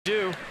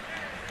do.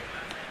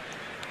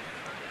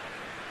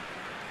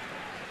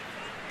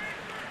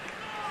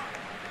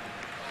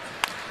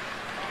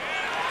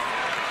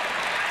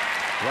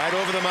 Right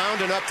over the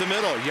mound and up the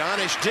middle.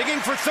 Janish digging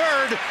for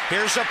third.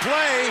 Here's a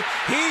play.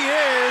 He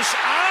is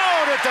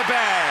out at the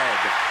bag.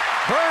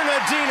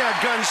 Bernadina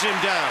guns him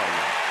down.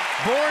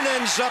 Bourne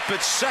ends up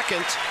at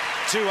second.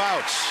 2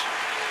 outs.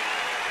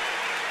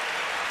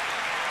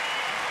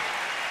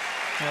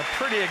 A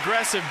pretty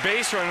aggressive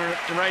base runner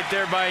right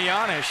there by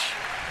Janish.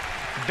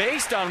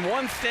 Based on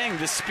one thing,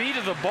 the speed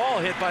of the ball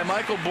hit by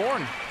Michael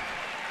Bourne.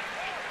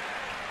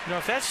 You know,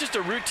 if that's just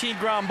a routine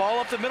ground ball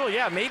up the middle,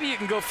 yeah, maybe you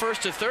can go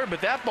first to third, but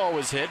that ball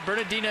was hit.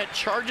 Bernadina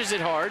charges it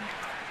hard.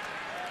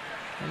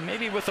 And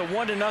maybe with a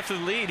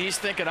 1-0 lead, he's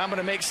thinking, I'm going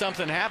to make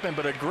something happen.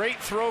 But a great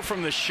throw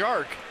from the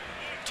Shark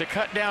to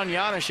cut down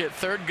Janish at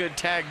third. Good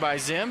tag by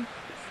Zim.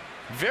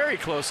 Very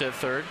close at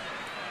third.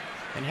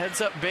 And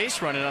heads up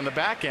base running on the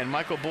back end.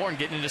 Michael Bourne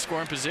getting into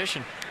scoring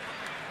position.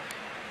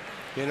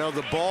 You know,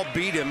 the ball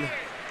beat him,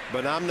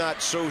 but I'm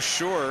not so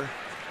sure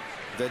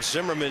that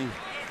Zimmerman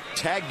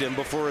tagged him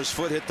before his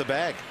foot hit the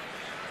bag.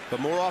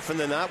 But more often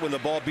than not, when the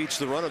ball beats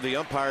the runner, the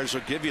umpires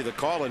will give you the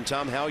call, and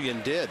Tom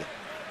Hallion did.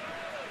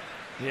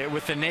 Yeah,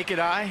 with the naked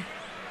eye,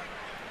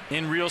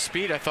 in real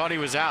speed, I thought he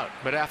was out.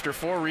 But after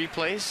 4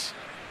 replays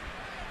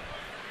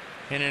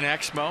in an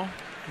Exmo,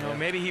 you know,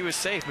 maybe he was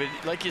safe. But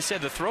like you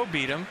said, the throw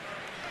beat him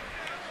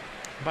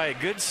by a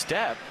good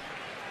step.